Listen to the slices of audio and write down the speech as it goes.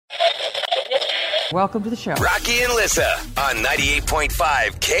Welcome to the show. Rocky and Lissa on 98.5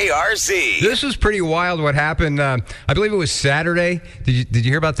 KRZ. This was pretty wild what happened. I believe it was Saturday. Did you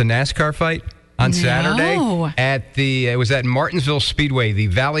hear about the NASCAR fight on Saturday? It was at Martinsville Speedway, the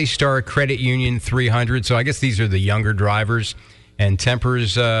Valley Star Credit Union 300. So I guess these are the younger drivers. And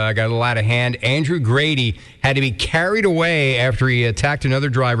tempers got a little out of hand. Andrew Grady had to be carried away after he attacked another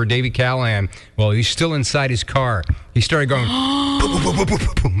driver, Davey Callahan. Well, he's still inside his car. He started going boom, boom, boom, boom,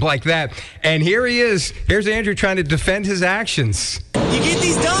 boom, boom, like that. And here he is. Here's Andrew trying to defend his actions. You get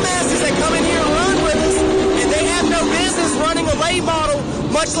these dumbasses that come in here and run with us, and they have no business running a lay bottle,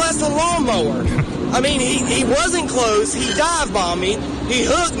 much less a lawnmower. I mean, he wasn't close. He dive bombed me. He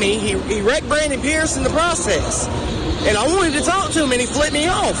hooked me. He wrecked Brandon Pierce in the process. And I wanted to talk to him, and he flipped me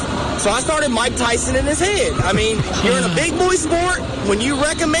off. So I started Mike Tyson in his head. I mean, you're in a big boy sport. When you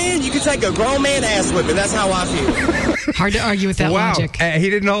wreck a man, you can take a grown man ass whipping. That's how I feel. Hard to argue with that logic. He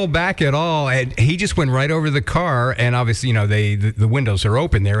didn't hold back at all. And he just went right over the car. And obviously, you know, the windows are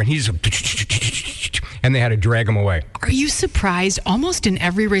open there. And he just... And they had to drag him away. Are you surprised almost in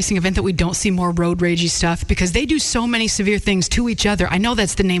every racing event that we don't see more road ragey stuff? Because they do so many severe things to each other. I know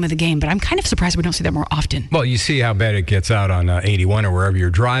that's the name of the game, but I'm kind of surprised we don't see that more often. Well, you see how bad it gets out on 81 or wherever you're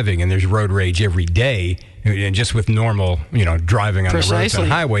driving, and there's road rage every day, and just with normal, you know, driving on the roads and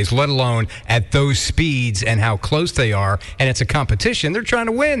highways, let alone at those speeds and how close they are. And it's a competition. They're trying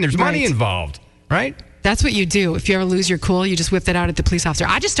to win. There's money involved, right? That's what you do. If you ever lose your cool, you just whip that out at the police officer.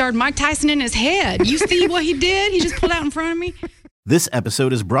 I just started Mike Tyson in his head. You see what he did? He just pulled out in front of me. This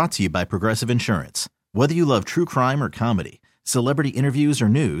episode is brought to you by Progressive Insurance. Whether you love true crime or comedy, celebrity interviews or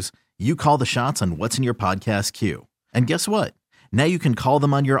news, you call the shots on what's in your podcast queue. And guess what? Now you can call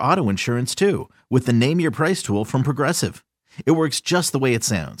them on your auto insurance too with the Name Your Price tool from Progressive. It works just the way it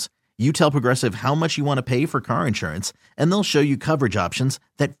sounds. You tell Progressive how much you want to pay for car insurance, and they'll show you coverage options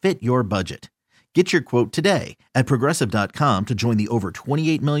that fit your budget. Get your quote today at Progressive.com to join the over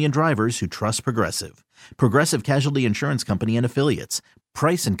 28 million drivers who trust Progressive. Progressive Casualty Insurance Company and Affiliates.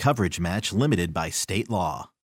 Price and coverage match limited by state law.